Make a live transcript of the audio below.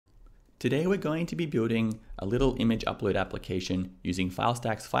Today we're going to be building a little image upload application using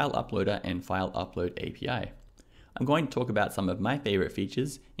Filestack's File Uploader and File Upload API. I'm going to talk about some of my favorite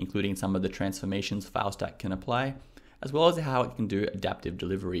features, including some of the transformations Filestack can apply, as well as how it can do adaptive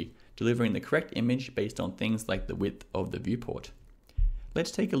delivery, delivering the correct image based on things like the width of the viewport.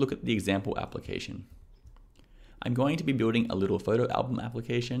 Let's take a look at the example application. I'm going to be building a little photo album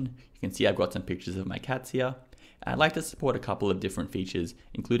application. You can see I've got some pictures of my cats here. I'd like to support a couple of different features,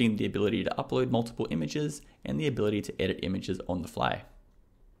 including the ability to upload multiple images and the ability to edit images on the fly.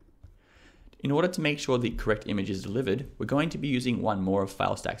 In order to make sure the correct image is delivered, we're going to be using one more of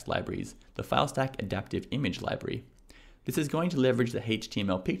Filestack's libraries, the Filestack Adaptive Image Library. This is going to leverage the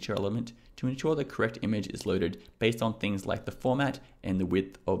HTML picture element to ensure the correct image is loaded based on things like the format and the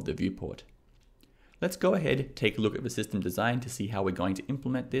width of the viewport. Let's go ahead, take a look at the system design to see how we're going to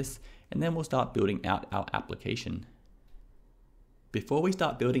implement this, and then we'll start building out our application. Before we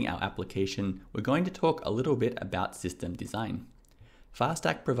start building our application, we're going to talk a little bit about system design.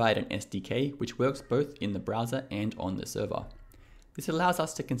 Filestack provide an SDK which works both in the browser and on the server. This allows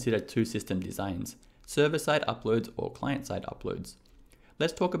us to consider two system designs, server-side uploads or client-side uploads.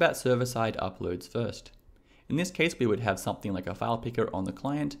 Let's talk about server-side uploads first. In this case, we would have something like a file picker on the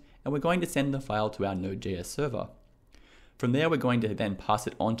client, and we're going to send the file to our Node.js server. From there, we're going to then pass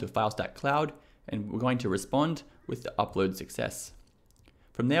it on to Filestack Cloud, and we're going to respond with the upload success.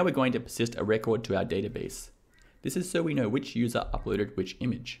 From there, we're going to persist a record to our database. This is so we know which user uploaded which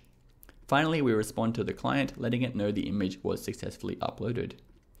image. Finally, we respond to the client, letting it know the image was successfully uploaded.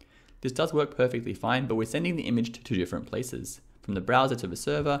 This does work perfectly fine, but we're sending the image to two different places, from the browser to the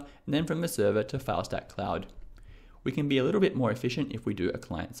server, and then from the server to Filestack Cloud. We can be a little bit more efficient if we do a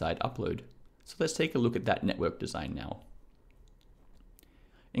client-side upload. So let's take a look at that network design now.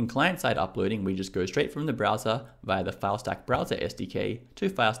 In client-side uploading, we just go straight from the browser via the Filestack Browser SDK to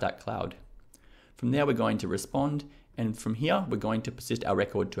Filestack Cloud. From there, we're going to respond, and from here, we're going to persist our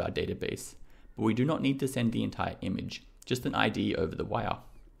record to our database. But we do not need to send the entire image, just an ID over the wire.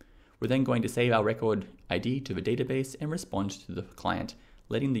 We're then going to save our record ID to the database and respond to the client,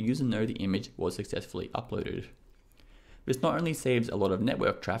 letting the user know the image was successfully uploaded. This not only saves a lot of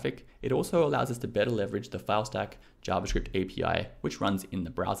network traffic, it also allows us to better leverage the Filestack JavaScript API, which runs in the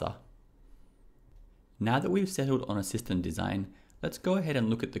browser. Now that we've settled on a system design, let's go ahead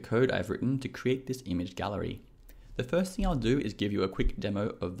and look at the code I've written to create this image gallery. The first thing I'll do is give you a quick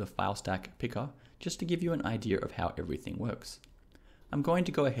demo of the Filestack picker, just to give you an idea of how everything works. I'm going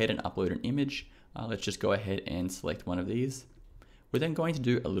to go ahead and upload an image. Let's just go ahead and select one of these. We're then going to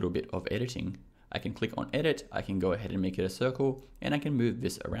do a little bit of editing. I can click on edit, I can go ahead and make it a circle, and I can move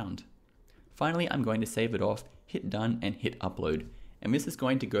this around. Finally, I'm going to save it off, hit done, and hit upload. And this is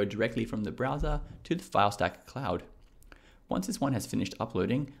going to go directly from the browser to the Filestack Cloud. Once this one has finished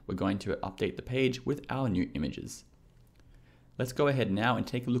uploading, we're going to update the page with our new images. Let's go ahead now and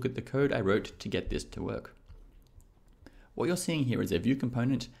take a look at the code I wrote to get this to work. What you're seeing here is a view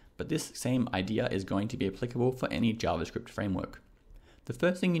component, but this same idea is going to be applicable for any JavaScript framework. The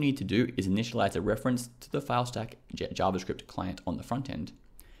first thing you need to do is initialize a reference to the Filestack JavaScript client on the front end.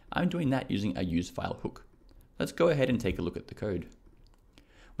 I'm doing that using a useFile hook. Let's go ahead and take a look at the code.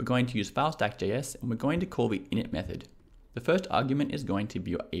 We're going to use Filestack.js and we're going to call the init method. The first argument is going to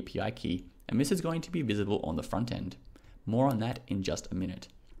be your API key, and this is going to be visible on the front end. More on that in just a minute.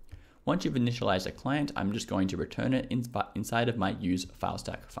 Once you've initialized a client, I'm just going to return it inside of my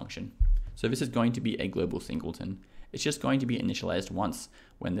useFilestack function. So this is going to be a global singleton. It's just going to be initialized once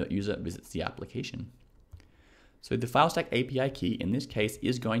when the user visits the application. So the Filestack API key in this case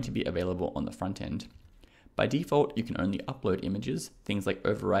is going to be available on the front end. By default, you can only upload images. Things like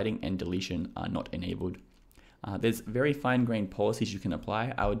overriding and deletion are not enabled. There's very fine-grained policies you can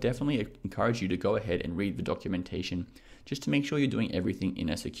apply. I would definitely encourage you to go ahead and read the documentation just to make sure you're doing everything in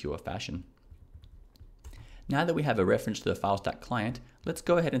a secure fashion. Now that we have a reference to the Filestack client, let's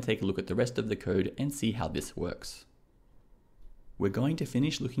go ahead and take a look at the rest of the code and see how this works. We're going to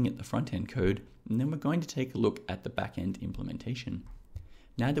finish looking at the front-end code, and then we're going to take a look at the back-end implementation.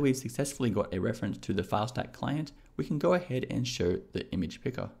 Now that we've successfully got a reference to the Filestack client, we can go ahead and show the image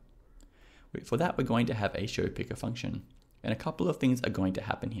picker. For that, we're going to have a showPicker function, and a couple of things are going to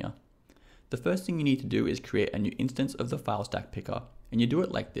happen here. The first thing you need to do is create a new instance of the Filestack picker, and you do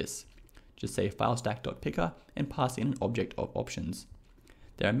it like this. Just say filestack.picker and pass in an object of options.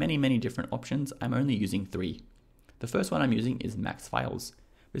 There are many different options. I'm only using 3. The first one I'm using is max files.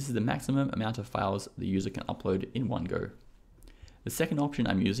 This is the maximum amount of files the user can upload in one go. The second option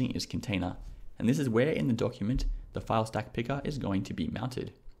I'm using is container, and this is where in the document the Filestack picker is going to be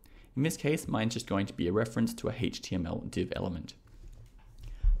mounted. In this case, mine's just going to be a reference to a HTML div element.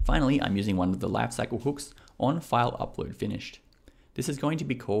 Finally, I'm using one of the lifecycle hooks on file upload finished. This is going to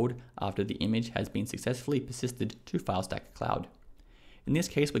be called after the image has been successfully persisted to Filestack Cloud. In this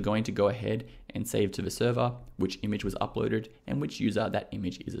case, we're going to go ahead and save to the server which image was uploaded and which user that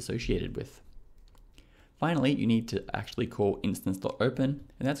image is associated with. Finally, you need to actually call instance.open,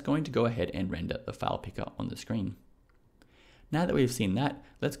 and that's going to go ahead and render the file picker on the screen. Now that we've seen that,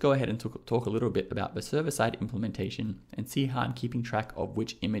 let's go ahead and talk a little bit about the server-side implementation and see how I'm keeping track of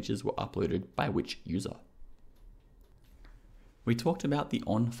which images were uploaded by which user. We talked about the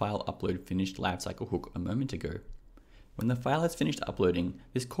onFileUploadFinished lifecycle hook a moment ago. When the file has finished uploading,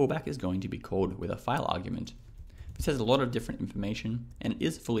 this callback is going to be called with a file argument. This has a lot of different information and it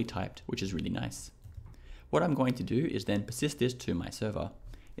is fully typed, which is really nice. What I'm going to do is then persist this to my server.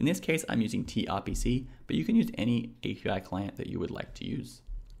 In this case, I'm using tRPC, but you can use any API client that you would like to use.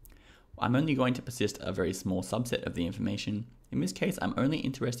 I'm only going to persist a very small subset of the information. In this case, I'm only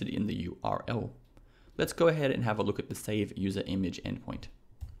interested in the URL. Let's go ahead and have a look at the save user image endpoint.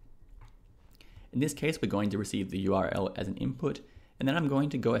 In this case, we're going to receive the URL as an input, and then I'm going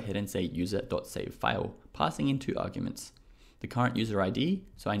to go ahead and say user.savefile, passing in two arguments: the current user ID,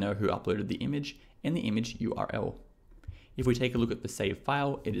 so I know who uploaded the image, and the image URL. If we take a look at the save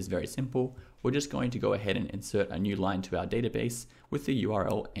file, it is very simple. We're just going to go ahead and insert a new line to our database with the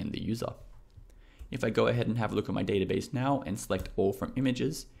URL and the user. If I go ahead and have a look at my database now and select all from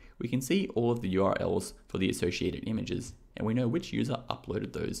images, we can see all of the URLs for the associated images, and we know which user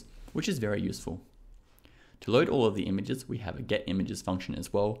uploaded those, which is very useful. To load all of the images, we have a getImages function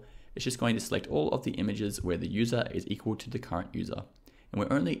as well. It's just going to select all of the images where the user is equal to the current user, and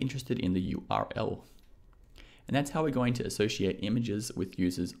we're only interested in the URL. And that's how we're going to associate images with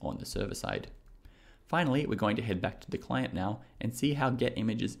users on the server side. Finally, we're going to head back to the client now and see how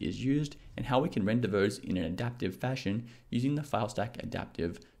getImages is used and how we can render those in an adaptive fashion using the Filestack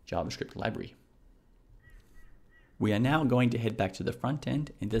adaptive JavaScript library. We are now going to head back to the front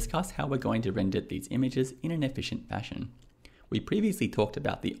end and discuss how we're going to render these images in an efficient fashion. We previously talked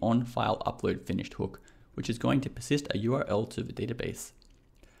about the onFileUploadFinished hook, which is going to persist a URL to the database.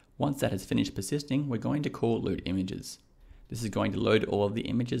 Once that has finished persisting, we're going to call loadImages. This is going to load all of the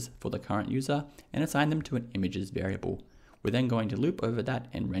images for the current user and assign them to an images variable. We're then going to loop over that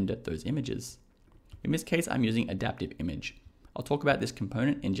and render those images. In this case, I'm using adaptive image. I'll talk about this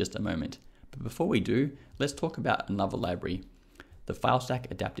component in just a moment, but before we do, let's talk about another library, the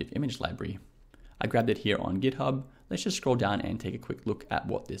Filestack adaptive image library. I grabbed it here on GitHub. Let's just scroll down and take a quick look at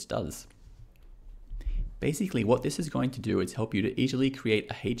what this does. Basically, what this is going to do is help you to easily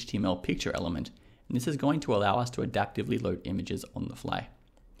create a HTML picture element, and this is going to allow us to adaptively load images on the fly.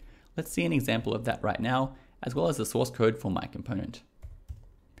 Let's see an example of that right now, as well as the source code for my component.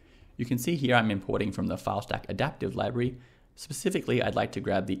 You can see here I'm importing from the Filestack adaptive library. Specifically, I'd like to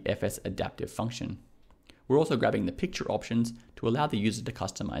grab the fs adaptive function. We're also grabbing the picture options to allow the user to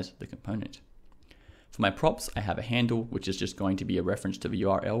customize the component. For my props, I have a handle, which is just going to be a reference to the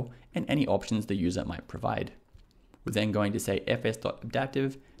URL and any options the user might provide. We're then going to say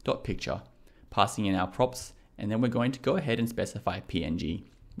fs.adaptive.picture, passing in our props, and then we're going to go ahead and specify PNG,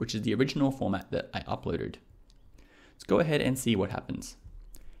 which is the original format that I uploaded. Let's go ahead and see what happens.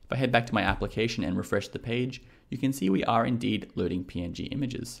 If I head back to my application and refresh the page, you can see we are indeed loading PNG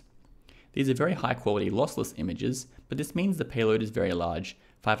images. These are very high quality lossless images, but this means the payload is very large,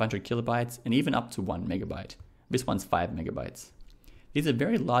 500 kilobytes and even up to 1 megabyte. This one's 5 megabytes. These are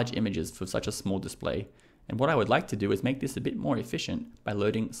very large images for such a small display, and what I would like to do is make this a bit more efficient by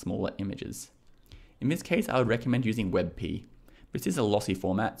loading smaller images. In this case, I would recommend using WebP. This is a lossy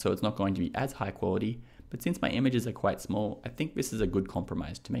format, so it's not going to be as high quality, but since my images are quite small, I think this is a good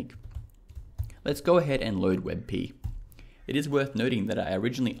compromise to make. Let's go ahead and load WebP. It is worth noting that I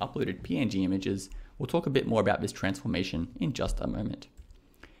originally uploaded PNG images. We'll talk a bit more about this transformation in just a moment.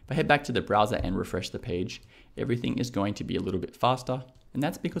 If I head back to the browser and refresh the page, everything is going to be a little bit faster, and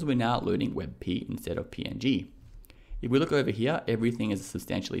that's because we're now loading WebP instead of PNG. If we look over here, everything is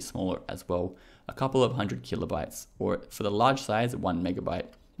substantially smaller as well, a couple of 100 kilobytes, or for the large size, 1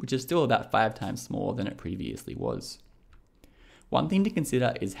 megabyte, which is still about 5 times smaller than it previously was. One thing to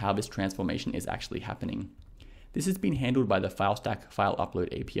consider is how this transformation is actually happening. This has been handled by the Filestack File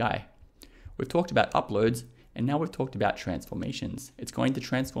Upload API. We've talked about uploads, and now we've talked about transformations. It's going to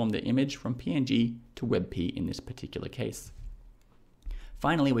transform the image from PNG to WebP in this particular case.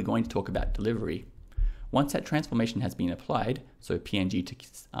 Finally, we're going to talk about delivery. Once that transformation has been applied, so PNG to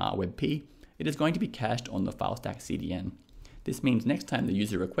WebP, it is going to be cached on the Filestack CDN. This means next time the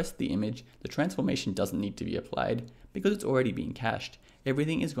user requests the image, the transformation doesn't need to be applied because it's already been cached.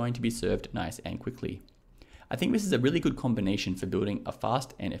 Everything is going to be served nice and quickly. I think this is a really good combination for building a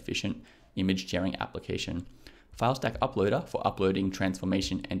fast and efficient image sharing application. Filestack Uploader for uploading,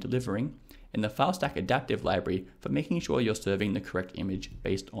 transformation, and delivering, and the Filestack Adaptive Library for making sure you're serving the correct image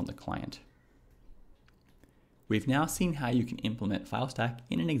based on the client. We've now seen how you can implement Filestack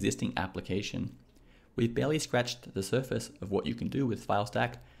in an existing application. We've barely scratched the surface of what you can do with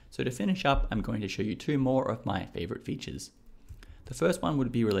Filestack, so to finish up, I'm going to show you two more of my favorite features. The first one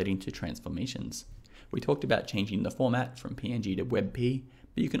would be relating to transformations. We talked about changing the format from PNG to WebP,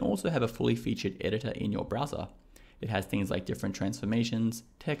 but you can also have a fully featured editor in your browser. It has things like different transformations,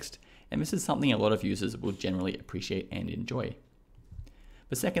 text, and this is something a lot of users will generally appreciate and enjoy.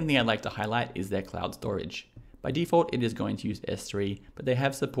 The second thing I'd like to highlight is their cloud storage. By default, it is going to use S3, but they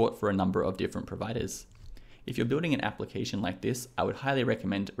have support for a number of different providers. If you're building an application like this, I would highly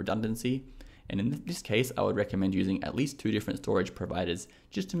recommend redundancy, and in this case, I would recommend using at least 2 different storage providers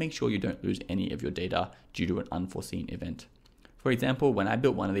just to make sure you don't lose any of your data due to an unforeseen event. For example, when I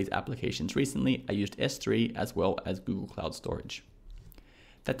built one of these applications recently, I used S3 as well as Google Cloud Storage.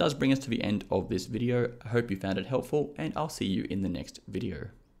 That does bring us to the end of this video. I hope you found it helpful, and I'll see you in the next video.